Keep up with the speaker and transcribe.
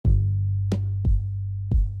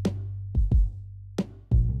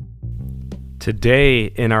Today,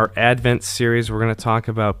 in our Advent series, we're going to talk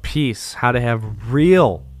about peace, how to have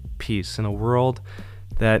real peace in a world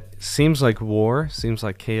that seems like war, seems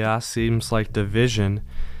like chaos, seems like division.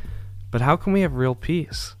 But how can we have real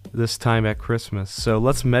peace this time at Christmas? So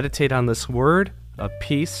let's meditate on this word of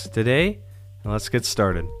peace today, and let's get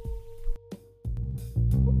started.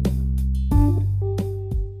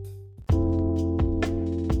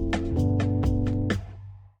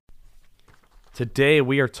 Today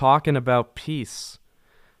we are talking about peace.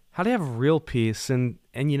 How to have real peace. And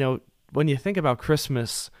you know, when you think about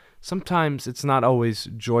Christmas, sometimes it's not always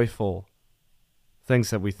joyful things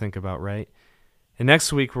that we think about, right? And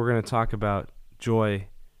next week we're going to talk about joy.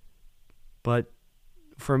 But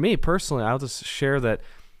for me personally, I'll just share that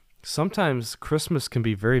sometimes Christmas can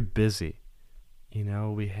be very busy. You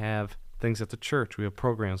know, we have things at the church, we have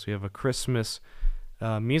programs, we have a Christmas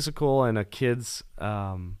musical and a kids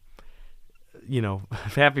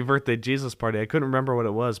Happy Birthday Jesus party. I couldn't remember what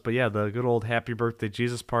it was, but yeah, the good old Happy Birthday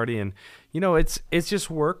Jesus party. And, it's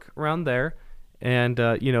just work around there. And,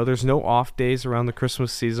 there's no off days around the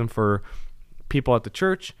Christmas season for people at the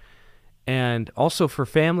church. And also for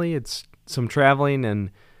family, it's some traveling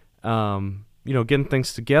and, getting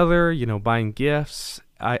things together, buying gifts.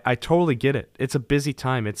 I totally get it. It's a busy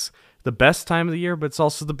time. It's the best time of the year, but it's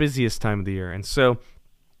also the busiest time of the year. And so,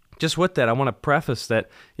 just with that, I want to preface that,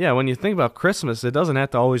 when you think about Christmas, it doesn't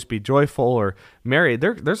have to always be joyful or merry.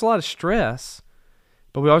 There's a lot of stress,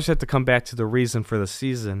 but we always have to come back to the reason for the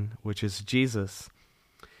season, which is Jesus.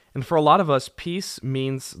 And for a lot of us, peace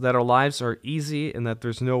means that our lives are easy and that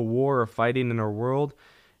there's no war or fighting in our world.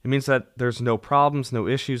 It means that there's no problems, no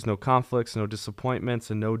issues, no conflicts, no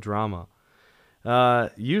disappointments, and no drama.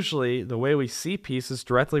 Usually, the way we see peace is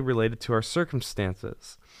directly related to our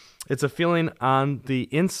circumstances. It's a feeling on the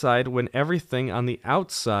inside when everything on the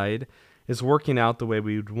outside is working out the way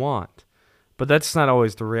we would want. But that's not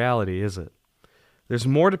always the reality, is it? There's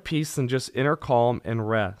more to peace than just inner calm and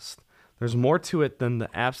rest. There's more to it than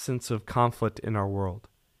the absence of conflict in our world.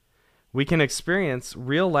 We can experience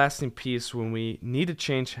real lasting peace when we need to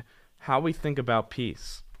change how we think about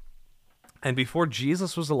peace. And before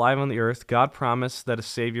Jesus was alive on the earth, God promised that a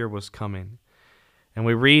Savior was coming. And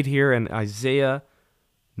we read here in Isaiah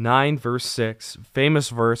 9 verse 6, famous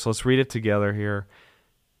verse. Let's read it together here.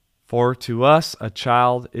 For to us a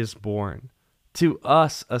child is born, to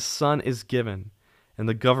us a son is given, and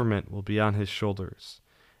the government will be on his shoulders.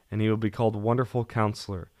 And he will be called Wonderful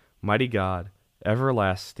Counselor, Mighty God,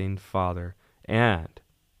 Everlasting Father, and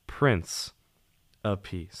Prince of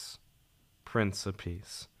Peace. Prince of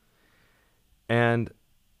Peace. And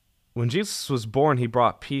when Jesus was born, he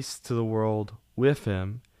brought peace to the world with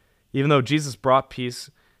him. Even though Jesus brought peace,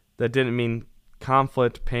 that didn't mean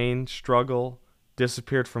conflict, pain, struggle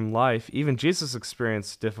disappeared from life. Even Jesus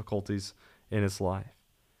experienced difficulties in his life.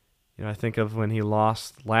 I think of when he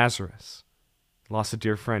lost Lazarus, lost a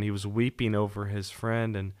dear friend. He was weeping over his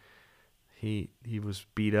friend, and he was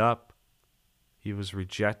beat up. He was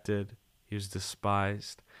rejected. He was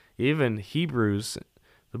despised. Even Hebrews,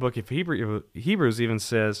 the book of Hebrews even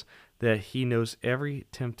says that he knows every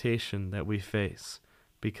temptation that we face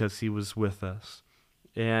because he was with us.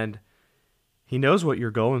 And he knows what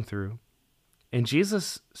you're going through. And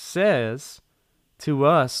Jesus says to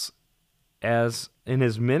us, as in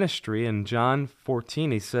his ministry in John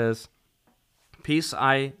 14, he says, "Peace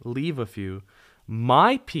I leave with you,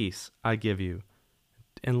 my peace I give you."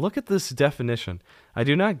 And look at this definition. "I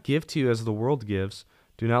do not give to you as the world gives.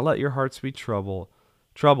 Do not let your hearts be troubled,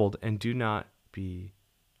 and do not be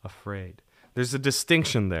afraid." There's a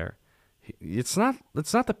distinction there. It's not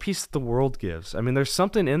the peace that the world gives. I mean, there's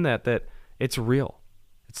something in that it's real.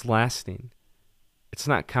 It's lasting. It's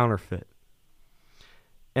not counterfeit.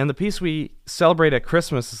 And the peace we celebrate at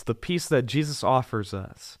Christmas is the peace that Jesus offers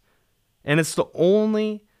us. And it's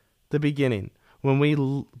the beginning. When we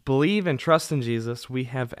believe and trust in Jesus, we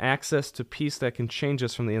have access to peace that can change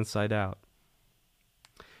us from the inside out.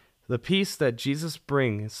 The peace that Jesus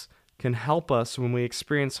brings can help us when we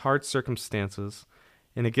experience hard circumstances,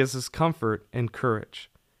 and it gives us comfort and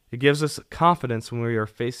courage. It gives us confidence when we are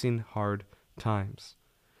facing hard times.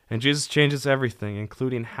 And Jesus changes everything,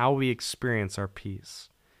 including how we experience our peace.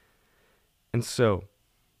 And so,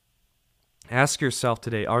 ask yourself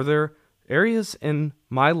today, are there areas in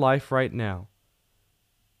my life right now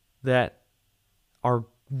that are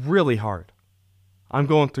really hard? I'm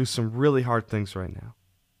going through some really hard things right now.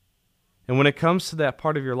 And when it comes to that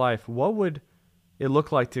part of your life, what would it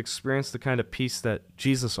look like to experience the kind of peace that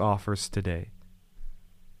Jesus offers today?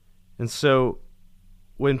 And so,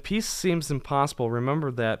 when peace seems impossible,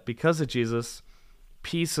 remember that because of Jesus,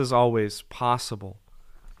 peace is always possible.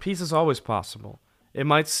 Peace is always possible. It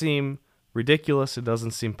might seem ridiculous. It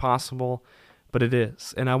doesn't seem possible, but it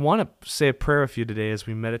is. And I want to say a prayer with you today as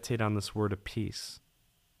we meditate on this word of peace.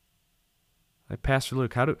 Like Pastor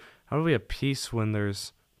Luke, how do we have peace when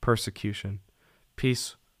there's persecution?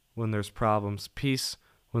 Peace when there's problems? Peace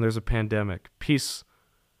when there's a pandemic? Peace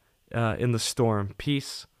in the storm?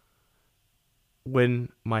 Peace when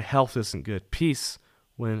my health isn't good? Peace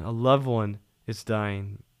when a loved one is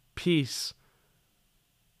dying? Peace.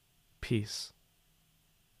 Peace.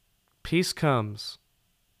 Peace comes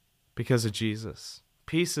because of Jesus.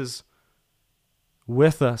 Peace is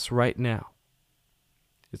with us right now.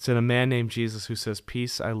 It's in a man named Jesus who says,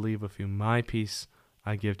 "Peace I leave with you, my peace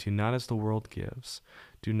I give to you, not as the world gives.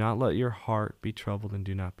 Do not let your heart be troubled and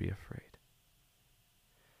do not be afraid."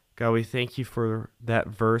 God, we thank you for that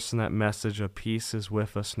verse and that message of peace is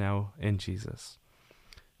with us now in Jesus.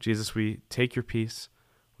 Jesus, we take your peace,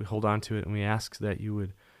 we hold on to it, and we ask that you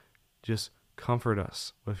would just comfort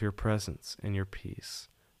us with your presence and your peace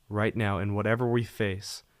right now in whatever we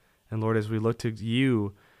face. And Lord, as we look to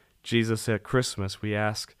you, Jesus, at Christmas, we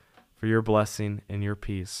ask for your blessing and your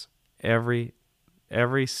peace. Every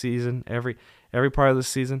season, every part of the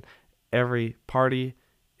season, every party,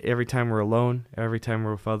 every time we're alone, every time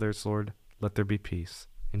we're with others, Lord, let there be peace.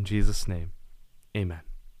 In Jesus' name, amen.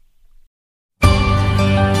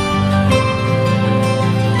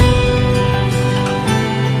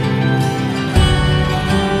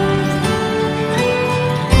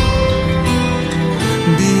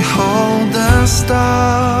 Behold the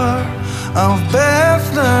star of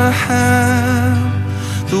Bethlehem,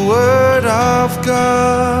 the word of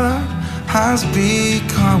God has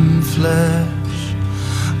become flesh.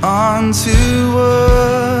 Unto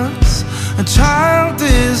us a child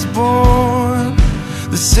is born,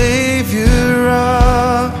 the Savior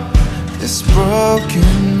of this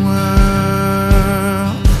broken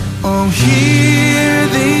world. Oh, hear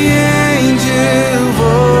the angel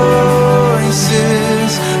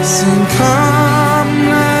voices sing, come,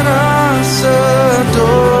 let us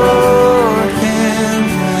adore him.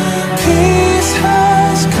 Peace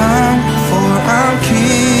has come, for our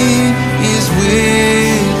King is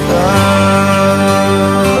with us.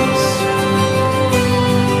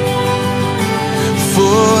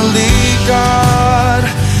 Fully God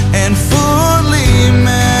and fully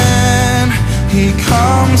man, he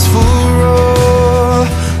comes for all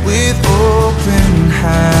with open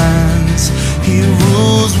hands. He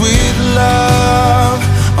rules with love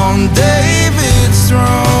on David's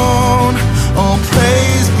throne.